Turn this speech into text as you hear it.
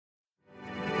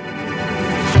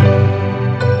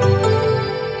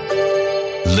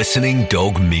Listening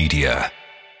Dog Media.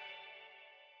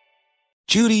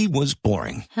 Judy was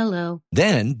boring. Hello.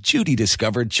 Then Judy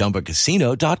discovered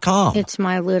ChumbaCasino.com. It's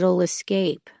my little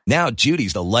escape. Now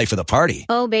Judy's the life of the party.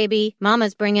 Oh, baby,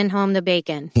 mama's bringing home the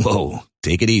bacon. Whoa,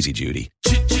 take it easy, Judy.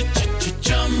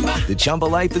 The Chumba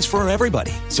life is for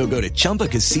everybody. So go to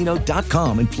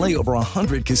ChumbaCasino.com and play over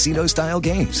 100 casino-style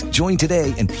games. Join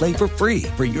today and play for free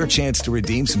for your chance to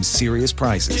redeem some serious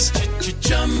prizes.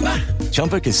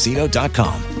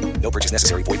 ChumbaCasino.com. No purchase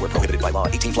necessary. Void where prohibited by law.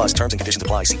 18 plus terms and conditions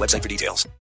apply. See website for details.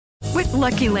 With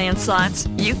Lucky Land Slots,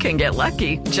 you can get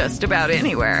lucky just about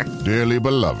anywhere. Dearly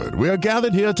beloved, we are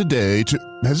gathered here today to...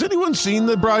 Has anyone seen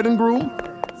the bride and groom?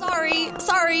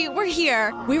 Sorry, we're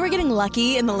here. We were getting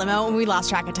lucky in the limo and we lost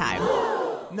track of time.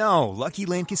 No, Lucky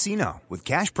Land Casino, with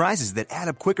cash prizes that add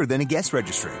up quicker than a guest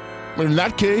registry. In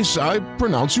that case, I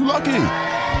pronounce you lucky.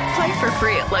 Play for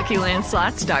free at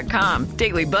LuckyLandSlots.com.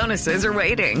 Daily bonuses are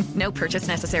waiting. No purchase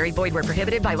necessary. Void where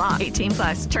prohibited by law. 18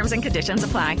 plus. Terms and conditions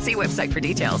apply. See website for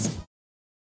details.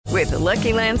 With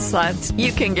Lucky Land Slots,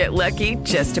 you can get lucky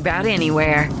just about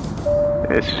anywhere.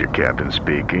 This is your captain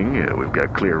speaking. We've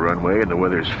got clear runway and the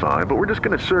weather's fine, but we're just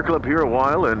going to circle up here a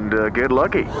while and get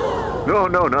lucky. No,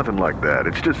 nothing like that.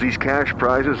 It's just these cash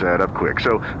prizes add up quick.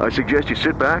 So I suggest you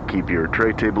sit back, keep your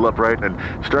tray table upright, and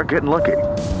start getting lucky.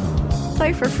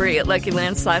 Play for free at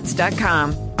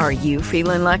LuckyLandSlots.com. Are you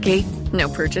feeling lucky? No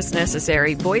purchase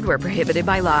necessary. Void where prohibited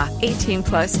by law. 18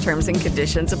 plus terms and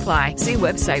conditions apply. See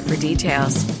website for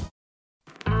details.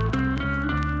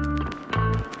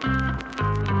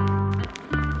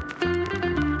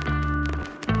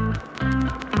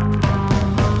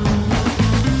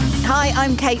 Hi,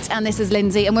 I'm Kate and this is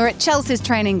Lindsay and we're at Chelsea's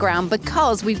training ground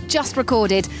because we've just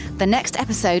recorded the next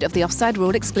episode of the Offside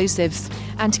Rule exclusives.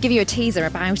 And to give you a teaser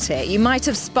about it, you might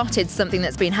have spotted something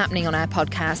that's been happening on our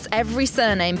podcast. Every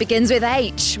surname begins with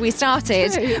H. We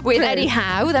started with Eddie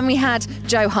Howe, then we had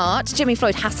Joe Hart, Jimmy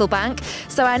Floyd Hasselbank.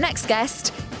 So our next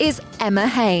guest is Emma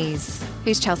Hayes,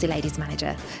 who's Chelsea ladies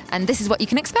manager. And this is what you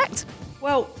can expect.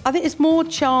 Well, I think there's more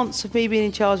chance of me being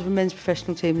in charge of a men's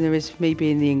professional team than there is of me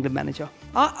being the England manager.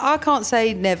 I can't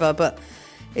say never, but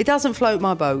it doesn't float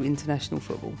my boat, international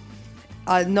football.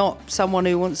 I'm not someone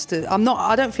who wants to...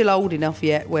 I don't feel old enough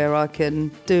yet where I can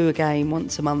do a game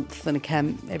once a month and a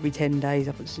camp every 10 days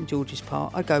up at St George's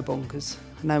Park. I go bonkers.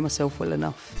 I know myself well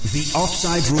enough. The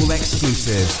Offside Rule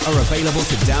exclusives are available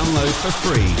to download for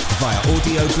free via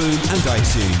Audio Boom and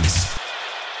iTunes.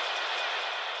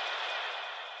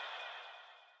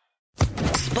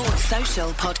 Sports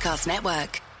Social Podcast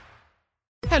Network.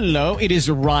 Hello, it is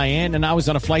Ryan, and I was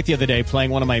on a flight the other day playing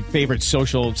one of my favorite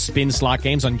social spin slot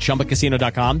games on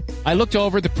ChumbaCasino.com. I looked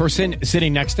over at the person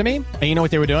sitting next to me, and you know what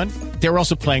they were doing? They were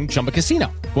also playing Chumba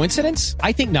Casino. Coincidence?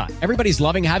 I think not. Everybody's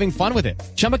loving having fun with it.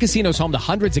 Chumba Casino is home to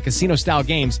hundreds of casino-style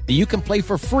games that you can play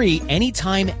for free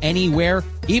anytime, anywhere,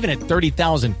 even at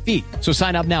 30,000 feet. So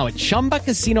sign up now at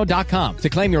ChumbaCasino.com to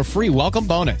claim your free welcome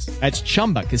bonus. That's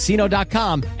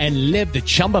ChumbaCasino.com and live the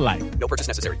Chumba life. No purchase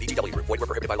necessary. VGW. Void where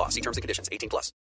prohibited by law. See terms and conditions. 18 plus.